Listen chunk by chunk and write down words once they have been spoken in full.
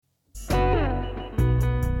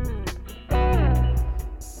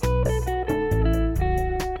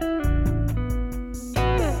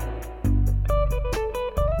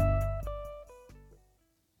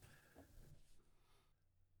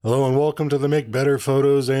welcome to the Make Better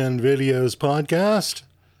Photos and Videos podcast.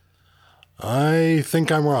 I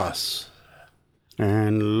think I'm Ross.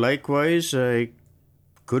 And likewise, I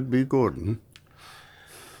could be Gordon.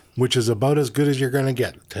 Which is about as good as you're going to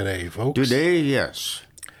get today, folks. Today, yes.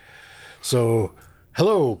 So,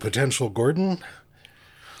 hello, potential Gordon.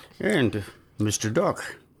 And Mr.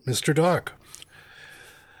 Doc. Mr. Doc.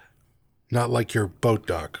 Not like your boat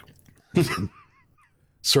doc.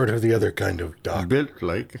 Sort of the other kind of doc. Bit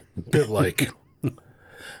like. Bit like.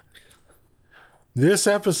 This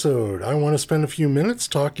episode, I want to spend a few minutes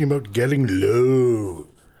talking about getting low.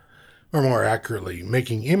 Or more accurately,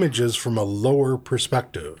 making images from a lower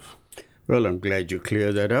perspective. Well, I'm glad you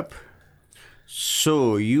cleared that up.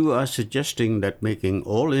 So, you are suggesting that making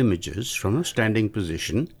all images from a standing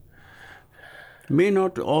position may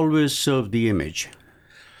not always serve the image.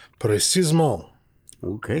 Précisément.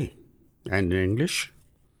 Okay. And in English?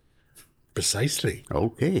 Precisely.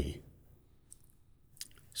 Okay.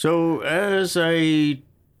 So, as I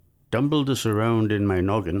tumble this around in my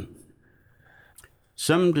noggin,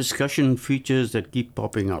 some discussion features that keep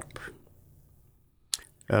popping up.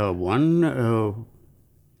 One,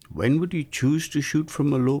 when would you choose to shoot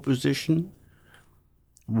from a low position?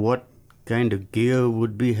 What kind of gear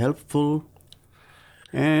would be helpful?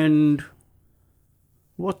 And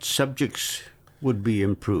what subjects would be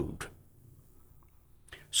improved?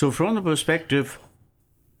 So from the perspective,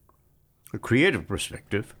 a creative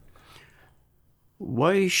perspective,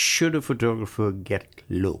 why should a photographer get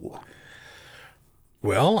low?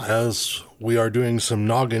 Well, as we are doing some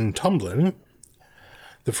noggin tumbling,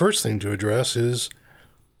 the first thing to address is,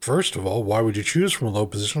 first of all, why would you choose from a low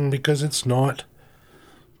position? Because it's not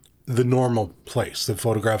the normal place that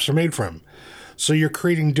photographs are made from. So you're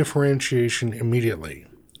creating differentiation immediately.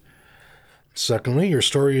 Secondly, your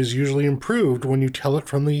story is usually improved when you tell it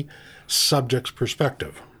from the subject's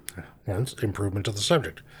perspective. Hence, improvement to the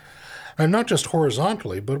subject. And not just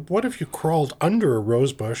horizontally, but what if you crawled under a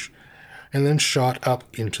rose bush and then shot up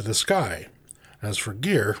into the sky? As for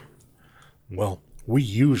gear, well, we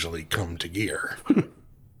usually come to gear.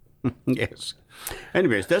 Yes.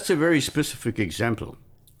 Anyways, that's a very specific example.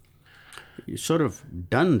 You sort of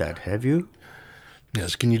done that, have you?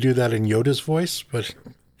 Yes, can you do that in Yoda's voice? But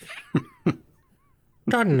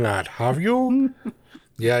done that, have you?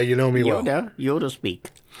 Yeah, you know me well. Yoda speak.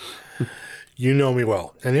 You know me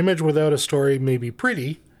well. An image without a story may be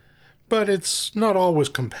pretty, but it's not always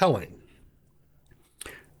compelling.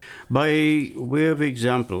 By way of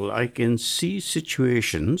example, I can see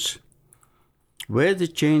situations where the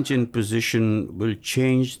change in position will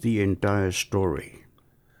change the entire story.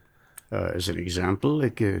 As an example,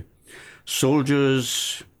 like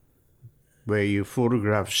soldiers where you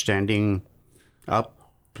photograph standing up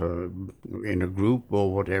in a group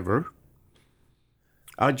or whatever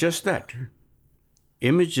are just that.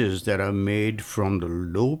 Images that are made from the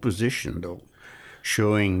low position, though,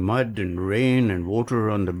 showing mud and rain and water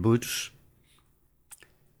on the boots.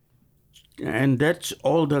 And that's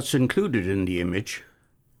all that's included in the image.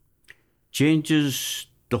 Changes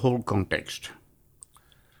the whole context.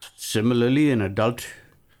 Similarly, an adult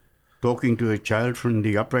talking to a child from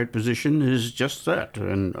the upright position is just that,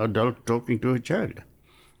 an adult talking to a child.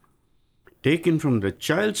 Taken from the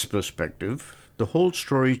child's perspective, the whole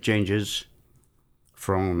story changes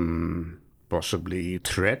from possibly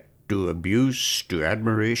threat to abuse to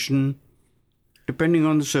admiration, depending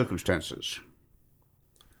on the circumstances.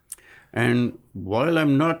 And while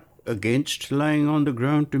I'm not against lying on the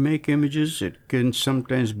ground to make images, it can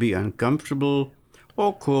sometimes be uncomfortable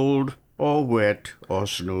or cold or wet or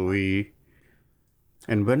snowy.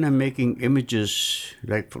 And when I'm making images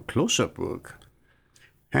like for close-up work,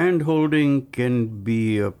 hand-holding can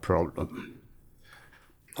be a problem.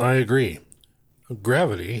 I agree.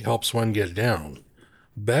 Gravity helps one get down.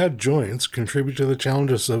 Bad joints contribute to the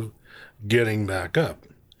challenges of getting back up.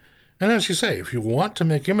 And as you say, if you want to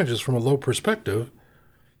make images from a low perspective,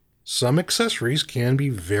 some accessories can be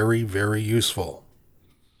very, very useful.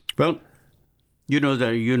 Well, you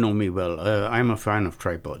know me well. I'm a fan of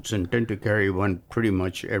tripods and tend to carry one pretty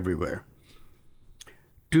much everywhere.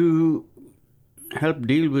 To help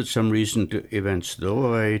deal with some recent events,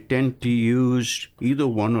 though, I tend to use either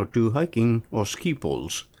one or two hiking or ski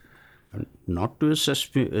poles. Not to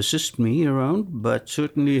assist me around, but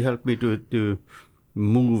certainly help me to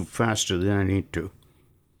move faster than I need to.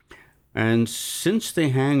 And since they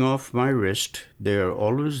hang off my wrist, they are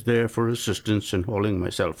always there for assistance in hauling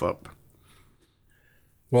myself up.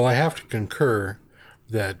 Well, I have to concur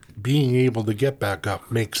that being able to get back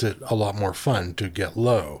up makes it a lot more fun to get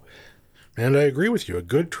low. And I agree with you. A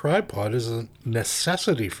good tripod is a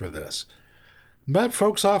necessity for this. But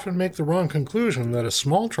folks often make the wrong conclusion that a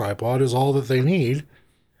small tripod is all that they need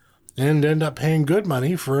and end up paying good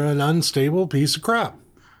money for an unstable piece of crap.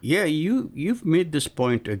 Yeah, you've made this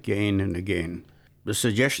point again and again. The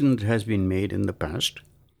suggestion that has been made in the past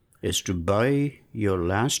is to buy your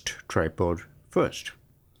last tripod first.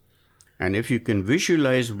 And if you can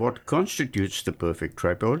visualize what constitutes the perfect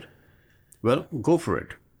tripod, well, go for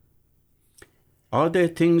it. Are there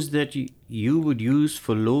things that you would use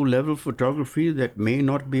for low-level photography that may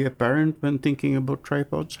not be apparent when thinking about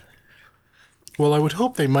tripods? Well, I would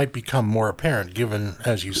hope they might become more apparent given,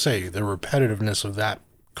 as you say, the repetitiveness of that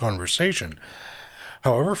conversation.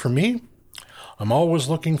 However, for me, I'm always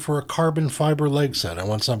looking for a carbon fiber leg set. I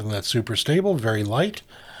want something that's super stable, very light,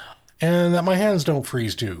 and that my hands don't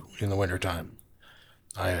freeze too in the wintertime.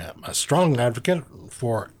 I am a strong advocate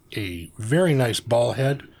for a very nice ball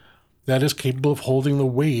head that is capable of holding the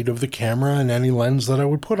weight of the camera and any lens that I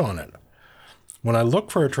would put on it. When I look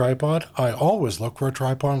for a tripod, I always look for a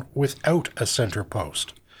tripod without a center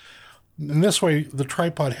post. In this way, the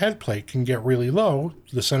tripod head plate can get really low,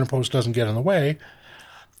 the center post doesn't get in the way,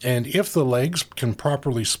 and if the legs can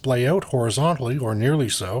properly splay out horizontally, or nearly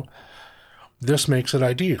so, this makes it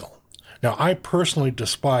ideal. Now, I personally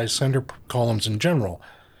despise center columns in general.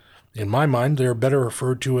 In my mind, they're better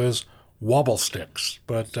referred to as wobble sticks,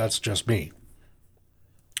 but that's just me.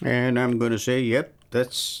 And I'm going to say, yep,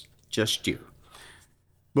 that's just you.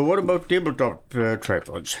 But what about tabletop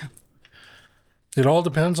tripods? It all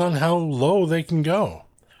depends on how low they can go.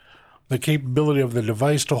 The capability of the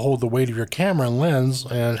device to hold the weight of your camera and lens,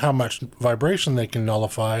 and how much vibration they can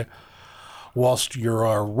nullify whilst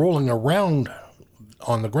you're rolling around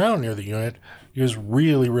on the ground near the unit is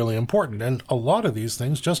really, really important. And a lot of these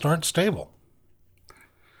things just aren't stable.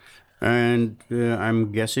 And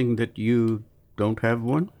I'm guessing that you don't have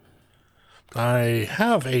one? I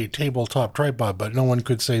have a tabletop tripod, but no one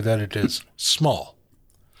could say that it is small.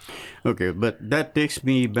 Okay, but that takes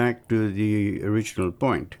me back to the original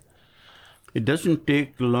point. It doesn't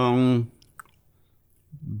take long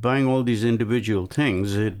buying all these individual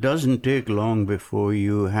things. It doesn't take long before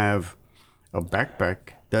you have a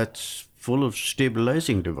backpack that's full of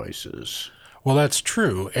stabilizing devices. Well, that's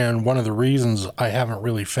true, and one of the reasons I haven't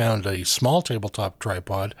really found a small tabletop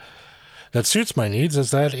tripod that suits my needs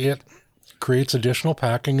is that it creates additional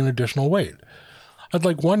packing and additional weight. I'd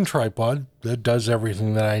like one tripod that does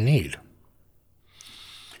everything that I need.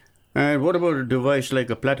 And what about a device like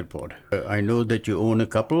a platypod? I know that you own a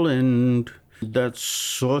couple, and that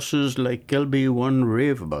sources like Kelby1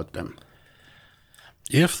 rave about them.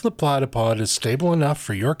 If the platypod is stable enough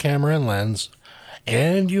for your camera and lens,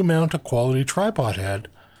 and you mount a quality tripod head,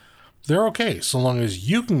 they're okay so long as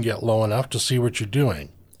you can get low enough to see what you're doing.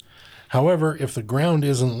 However, if the ground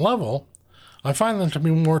isn't level, I find them to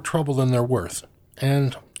be more trouble than they're worth.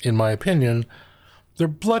 And, in my opinion, they're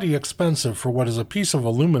bloody expensive for what is a piece of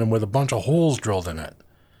aluminum with a bunch of holes drilled in it.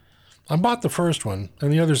 I bought the first one,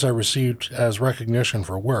 and the others I received as recognition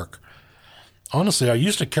for work. Honestly, I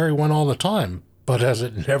used to carry one all the time, but as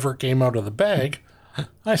it never came out of the bag,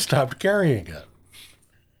 I stopped carrying it.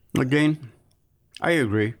 Again, I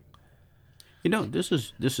agree. You know, this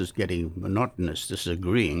is getting monotonous, this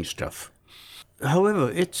agreeing stuff.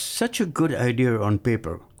 However, it's such a good idea on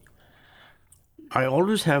paper. I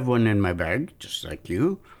always have one in my bag, just like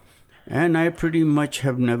you, and I pretty much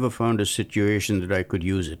have never found a situation that I could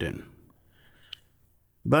use it in.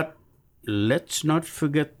 But let's not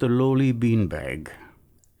forget the lowly beanbag.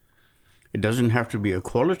 It doesn't have to be a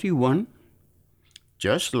quality one,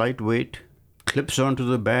 just lightweight, clips onto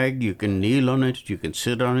the bag, you can kneel on it, you can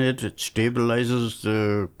sit on it, it stabilizes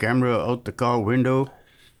the camera out the car window,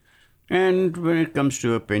 and when it comes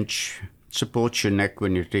to a pinch, supports your neck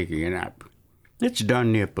when you're taking a nap. It's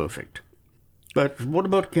darn near perfect. But what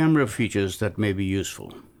about camera features that may be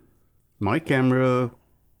useful? My camera,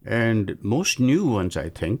 and most new ones I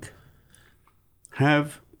think,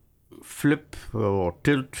 have flip or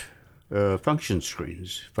tilt function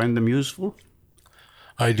screens. Find them useful?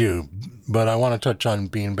 I do, but I want to touch on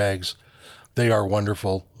beanbags. They are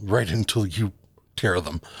wonderful right until you tear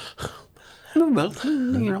them. Well,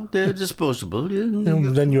 you know, they're disposable.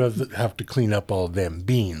 And then you have to clean up all them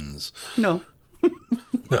beans. No.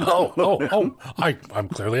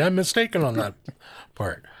 I'm mistaken on that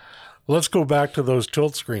part. Let's go back to those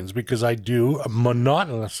tilt screens because I do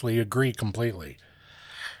monotonously agree completely.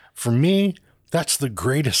 For me, that's the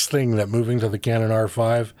greatest thing that moving to the Canon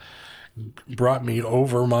R5 brought me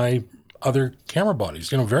over my other camera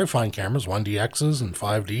bodies. You know, very fine cameras, 1DXs and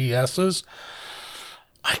 5DSs.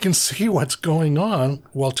 I can see what's going on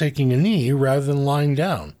while taking a knee rather than lying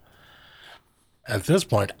down. At this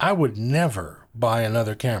point, I would never buy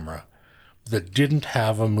another camera that didn't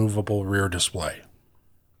have a movable rear display.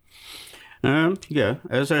 Yeah,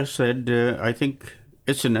 as I said, I think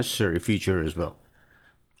it's a necessary feature as well.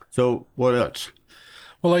 So what else?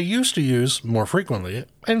 Well, I used to use, more frequently,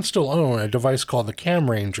 and still own, a device called the Cam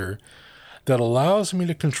Ranger that allows me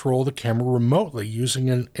to control the camera remotely using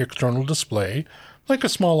an external display, like a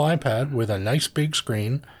small iPad with a nice big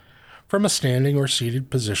screen, from a standing or seated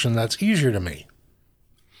position that's easier to me.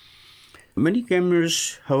 Many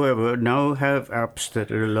cameras, however, now have apps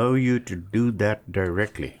that allow you to do that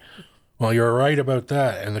directly. Well, you're right about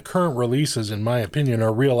that, and the current releases, in my opinion,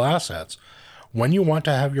 are real assets. When you want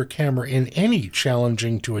to have your camera in any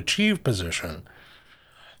challenging to achieve position.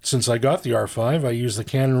 Since I got the R5, I use the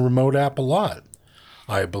Canon Remote app a lot.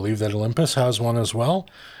 I believe that Olympus has one as well,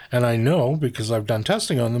 and I know, because I've done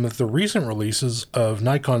testing on them, that the recent releases of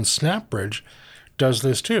Nikon SnapBridge does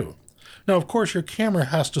this too. Now, of course, your camera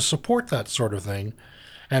has to support that sort of thing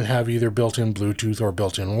and have either built-in Bluetooth or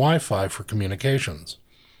built-in Wi-Fi for communications.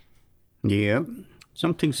 Yeah,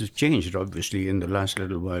 some things have changed, obviously, in the last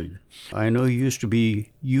little while. I know you used to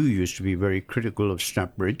be very critical of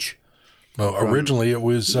SnapBridge. Well, originally it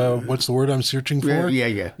was, what's the word I'm searching for?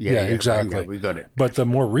 Yeah, exactly. We got it. But the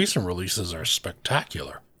more recent releases are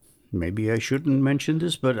spectacular. Maybe I shouldn't mention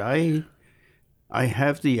this, but I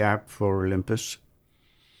have the app for Olympus.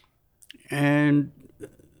 And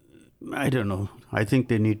I don't know. I think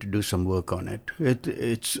they need to do some work on it.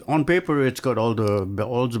 It's on paper. It's got all the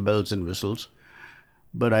bells and whistles,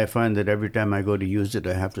 but I find that every time I go to use it,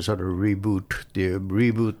 I have to sort of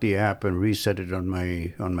reboot the app and reset it on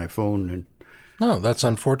my phone. And no, that's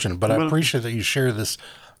unfortunate. But I appreciate that you share this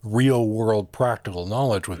real world practical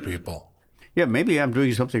knowledge with people. Yeah, maybe I'm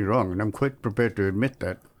doing something wrong, and I'm quite prepared to admit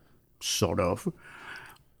that, sort of.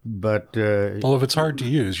 But well, if it's hard to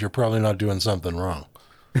use, you're probably not doing something wrong.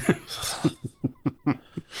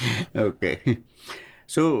 Okay.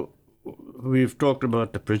 So we've talked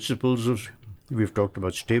about the principles we've talked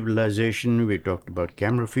about stabilization, we talked about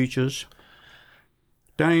camera features.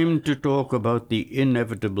 Time to talk about the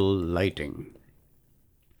inevitable lighting.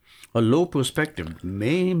 A low perspective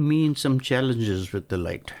may mean some challenges with the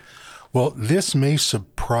light. Well, this may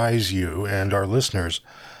surprise you and our listeners.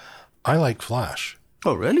 I like flash.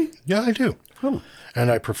 Oh, really? Yeah, I do. Oh. And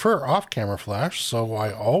I prefer off-camera flash, so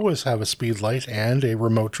I always have a speed light and a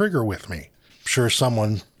remote trigger with me. I'm sure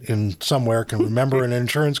someone somewhere can remember an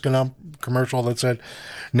insurance commercial that said,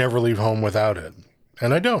 never leave home without it.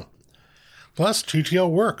 And I don't. Plus, TTL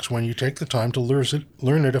works when you take the time to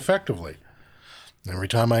learn it effectively. Every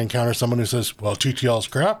time I encounter someone who says, well, TTL's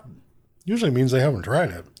crap, usually means they haven't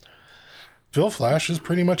tried it. Fill flash is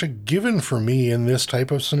pretty much a given for me in this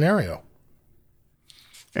type of scenario.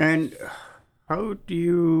 And how do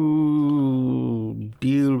you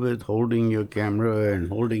deal with holding your camera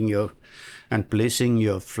and placing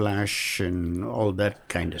your flash and all that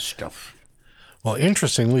kind of stuff? Well,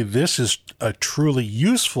 interestingly, this is a truly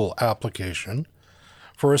useful application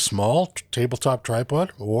for a small tabletop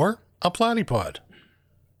tripod or a platypod.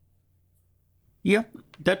 Yeah,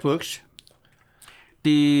 that works.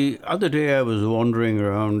 The other day I was wandering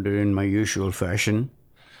around in my usual fashion,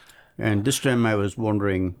 and this time I was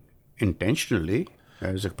wandering intentionally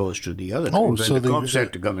as opposed to the other time. So the cops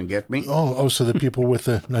had to come and get me. So the people with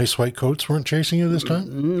the nice white coats weren't chasing you this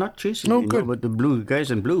time? Not chasing me, good. No, but the guys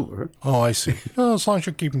in blue were. Oh, I see. Well, as long as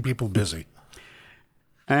you're keeping people busy.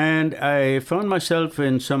 And I found myself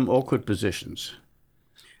in some awkward positions.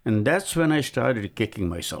 And that's when I started kicking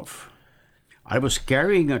myself. I was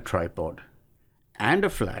carrying a tripod and a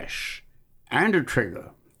flash and a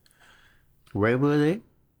trigger. Where were they?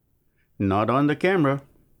 Not on the camera.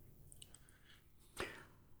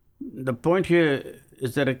 The point here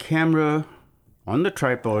is that a camera on the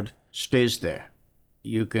tripod stays there.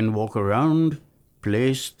 You can walk around,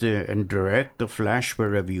 place and direct the flash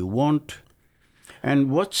wherever you want.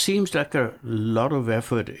 And what seems like a lot of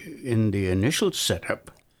effort in the initial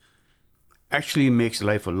setup actually makes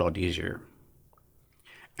life a lot easier.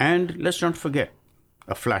 And let's not forget,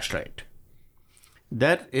 a flashlight.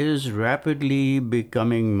 That is rapidly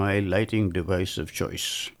becoming my lighting device of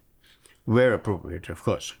choice, where appropriate, of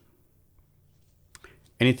course.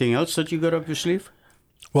 Anything else that you got up your sleeve?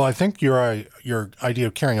 Well, I think your idea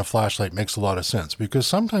of carrying a flashlight makes a lot of sense, because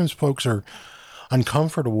sometimes folks are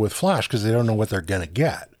uncomfortable with flash because they don't know what they're going to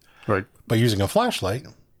get. Right. By using a flashlight,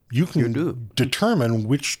 you can determine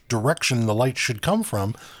which direction the light should come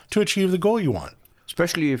from to achieve the goal you want.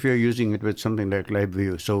 Especially if you're using it with something like Live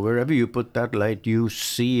View. So wherever you put that light, you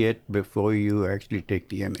see it before you actually take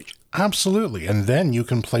the image. Absolutely. And then you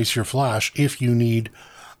can place your flash if you need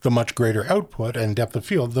the much greater output and depth of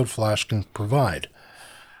field that flash can provide.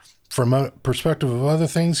 From a perspective of other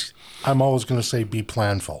things, I'm always going to say be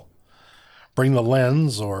planful. Bring the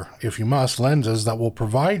lens, or if you must, lenses that will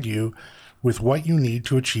provide you with what you need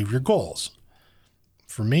to achieve your goals.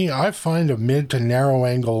 For me, I find a mid to narrow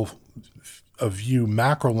angle of view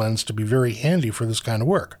macro lens to be very handy for this kind of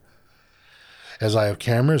work. As I have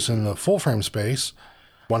cameras in the full frame space,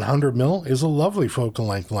 100mm is a lovely focal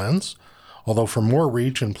length lens, although for more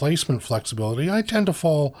reach and placement flexibility, I tend to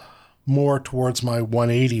fall more towards my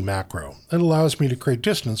 180 macro. It allows me to create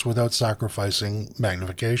distance without sacrificing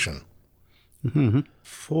magnification. Mm-hmm.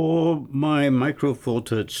 For my Micro Four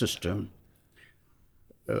Thirds system,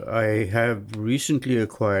 I have recently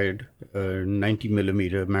acquired a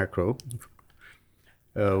 90mm macro,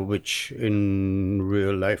 which in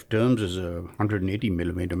real life terms is a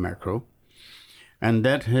 180mm macro. And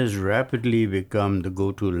that has rapidly become the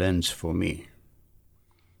go-to lens for me.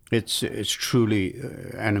 It's truly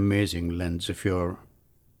an amazing lens if you're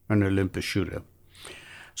an Olympus shooter.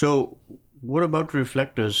 So what about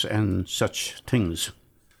reflectors and such things?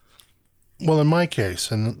 Well, in my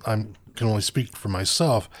case, and I can only speak for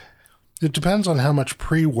myself, it depends on how much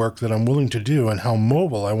pre-work that I'm willing to do and how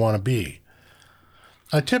mobile I want to be.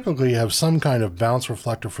 I typically have some kind of bounce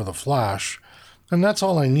reflector for the flash, and that's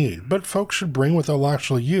all I need, but folks should bring what they'll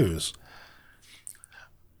actually use.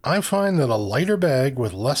 I find that a lighter bag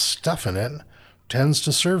with less stuff in it tends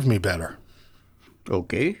to serve me better.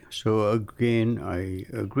 Okay, so again, I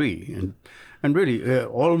agree. And really,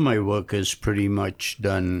 all my work is pretty much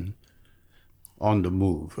done on the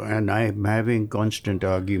move. And I'm having constant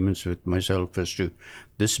arguments with myself as to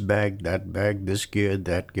this bag, this gear,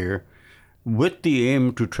 that gear, with the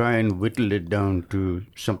aim to try and whittle it down to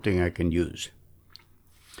something I can use.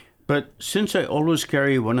 But since I always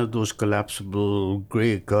carry one of those collapsible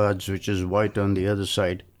gray cards, which is white on the other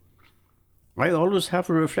side, I always have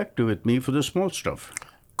a reflector with me for the small stuff.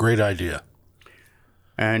 Great idea.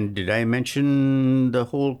 And did I mention the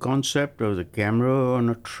whole concept of the camera on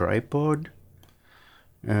a tripod?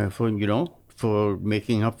 For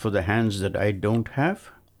making up for the hands that I don't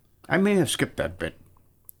have? I may have skipped that bit.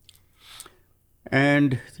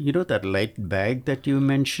 And that light bag that you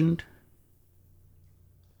mentioned?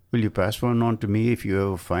 Will you pass one on to me if you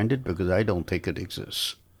ever find it? Because I don't think it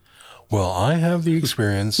exists. Well, I have the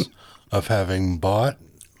experience of having bought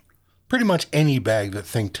pretty much any bag that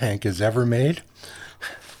Think Tank has ever made.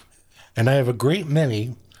 And I have a great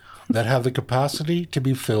many that have the capacity to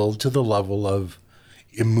be filled to the level of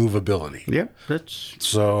immovability. Yeah,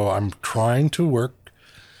 So I'm trying to work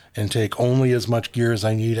and take only as much gear as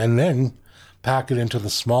I need and then pack it into the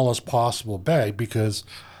smallest possible bag, because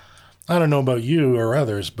I don't know about you or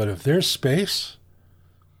others, but if there's space,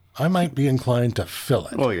 I might be inclined to fill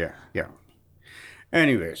it. Oh, yeah.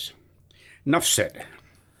 Anyways, enough said.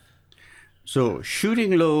 So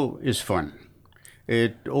shooting low is fun.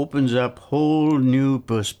 It opens up whole new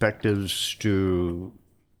perspectives to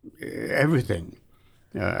everything.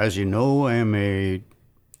 As you know, I am a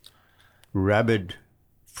rabid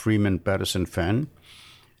Freeman Patterson fan.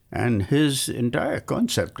 And his entire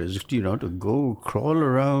concept is, to go crawl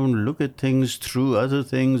around, look at things, through other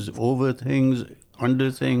things, over things,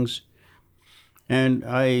 under things. And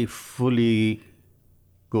I fully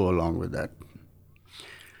go along with that.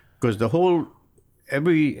 Because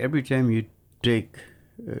every time you take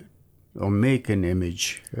or make an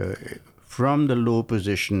image from the low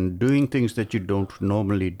position, doing things that you don't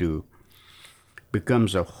normally do,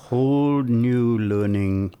 becomes a whole new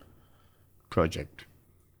learning project.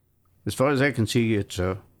 As far as I can see, it's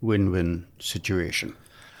a win-win situation.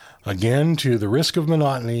 Again, to the risk of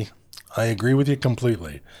monotony, I agree with you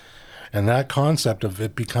completely. And that concept of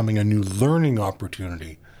it becoming a new learning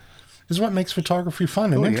opportunity is what makes photography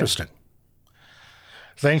fun and interesting. Yeah.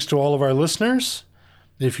 Thanks to all of our listeners.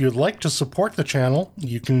 If you'd like to support the channel,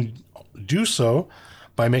 you can do so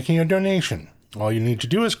by making a donation. All you need to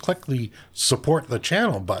do is click the Support the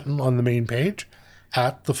Channel button on the main page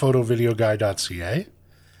at thephotovideoguy.ca.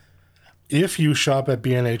 If you shop at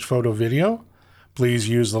B&H Photo Video, please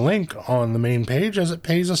use the link on the main page, as it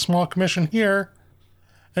pays a small commission here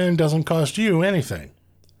and doesn't cost you anything.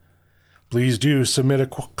 Please do submit a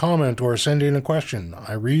comment or send in a question.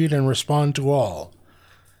 I read and respond to all.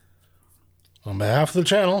 On behalf of the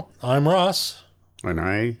channel, I'm Ross. And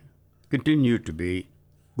I continue to be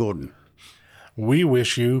Gordon. We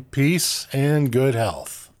wish you peace and good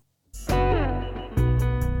health.